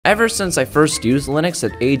Ever since I first used Linux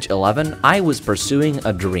at age 11, I was pursuing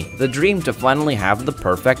a dream. The dream to finally have the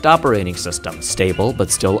perfect operating system. Stable, but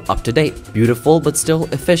still up to date. Beautiful, but still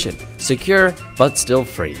efficient. Secure, but still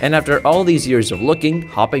free. And after all these years of looking,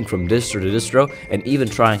 hopping from distro to distro, and even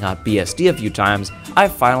trying out BSD a few times, I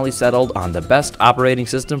finally settled on the best operating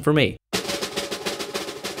system for me.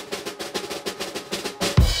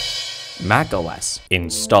 macOS.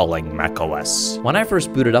 Installing macOS. When I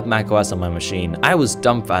first booted up macOS on my machine, I was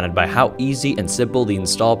dumbfounded by how easy and simple the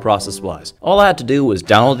install process was. All I had to do was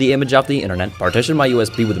download the image off the internet, partition my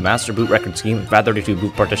USB with a master boot record scheme and FAT32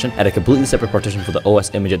 boot partition, and a completely separate partition for the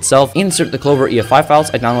OS image itself, insert the Clover EFI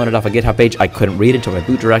files I downloaded off a GitHub page I couldn't read into my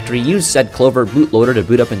boot directory, use said Clover bootloader to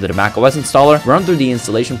boot up into the macOS installer, run through the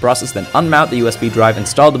installation process, then unmount the USB drive,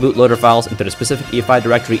 install the bootloader files into the specific EFI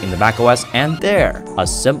directory in the macOS, and there! A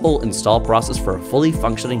simple install process for a fully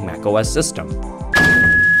functioning macOS system.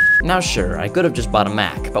 Now sure, I could have just bought a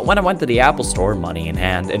Mac, but when I went to the Apple Store, money in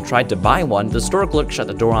hand, and tried to buy one, the store clerk shut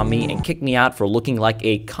the door on me and kicked me out for looking like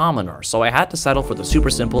a commoner, so I had to settle for the super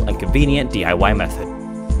simple and convenient DIY method.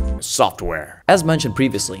 Software. As mentioned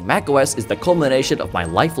previously, macOS is the culmination of my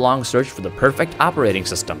lifelong search for the perfect operating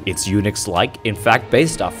system. It's Unix-like, in fact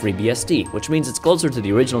based off FreeBSD, which means it's closer to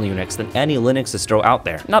the original Unix than any Linux distro out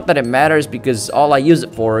there. Not that it matters because all I use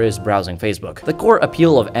it for is browsing Facebook. The core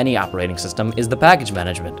appeal of any operating system is the package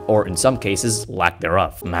management, or in some cases, lack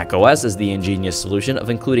thereof. macOS is the ingenious solution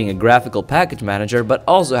of including a graphical package manager, but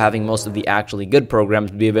also having most of the actually good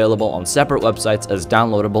programs be available on separate websites as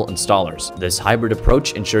downloadable installers. This hybrid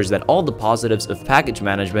approach ensures that all the positives of package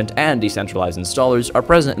management and decentralized installers are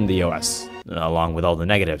present in the OS, along with all the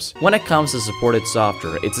negatives. When it comes to supported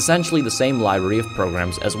software, it's essentially the same library of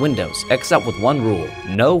programs as Windows, except with one rule: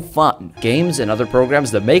 no fun. Games and other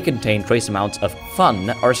programs that may contain trace amounts of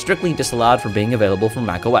fun are strictly disallowed from being available from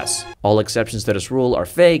macOS. All exceptions to this rule are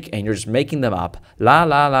fake and you're just making them up. La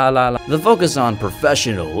la la la la. The focus on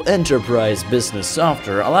professional, enterprise business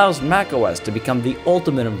software allows macOS to become the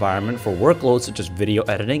ultimate environment for workloads such as video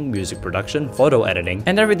editing, music production, photo editing,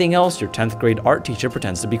 and everything else your 10th grade art teacher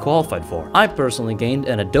pretends to be qualified for. I personally gained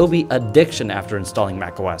an Adobe addiction after installing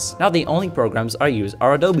macOS. Now the only programs I use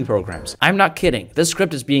are Adobe programs. I'm not kidding, this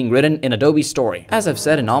script is being written in Adobe Story. As I've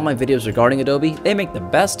said in all my videos regarding Adobe, they make the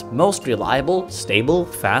best, most reliable, stable,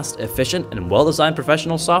 fast, efficient, and well-designed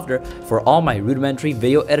professional software for all my rudimentary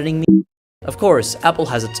video editing needs. Of course, Apple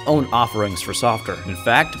has its own offerings for software. In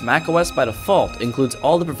fact, macOS by default includes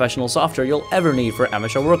all the professional software you'll ever need for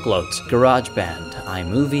amateur workloads. GarageBand,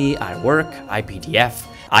 iMovie, iWork, iPDF,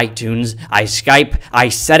 iTunes, iSkype,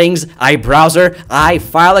 iSettings, iBrowser,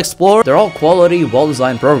 iFile Explorer. They're all quality,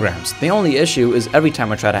 well-designed programs. The only issue is every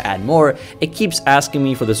time I try to add more, it keeps asking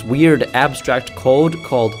me for this weird abstract code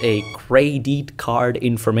called a credit card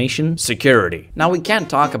information security. Now we can't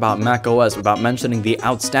talk about macOS without mentioning the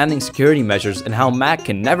outstanding security measures and how Mac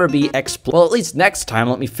can never be exploited. Well, at least next time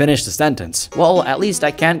let me finish the sentence. Well, at least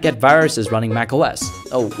I can't get viruses running macOS.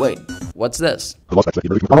 Oh wait, what's this?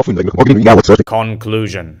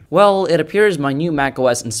 Conclusion. Well, it appears my new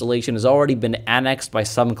macOS installation has already been annexed by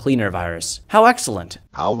some cleaner virus. How excellent.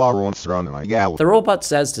 The robot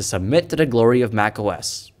says to submit to the glory of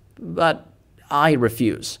macOS, but I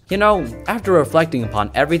refuse. You know, after reflecting upon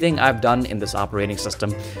everything I've done in this operating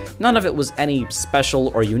system, none of it was any special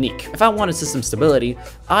or unique. If I wanted system stability,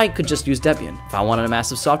 I could just use Debian. If I wanted a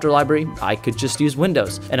massive software library, I could just use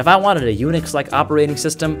Windows. And if I wanted a Unix-like operating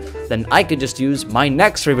system, then I could just use my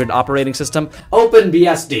next favorite operating system,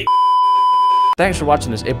 OpenBSD. Thanks for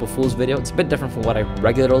watching this April Fool's video. It's a bit different from what I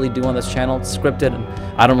regularly do on this channel. It's scripted, and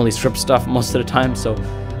I don't really script stuff most of the time, so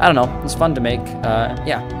I don't know. It's fun to make.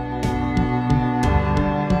 Yeah.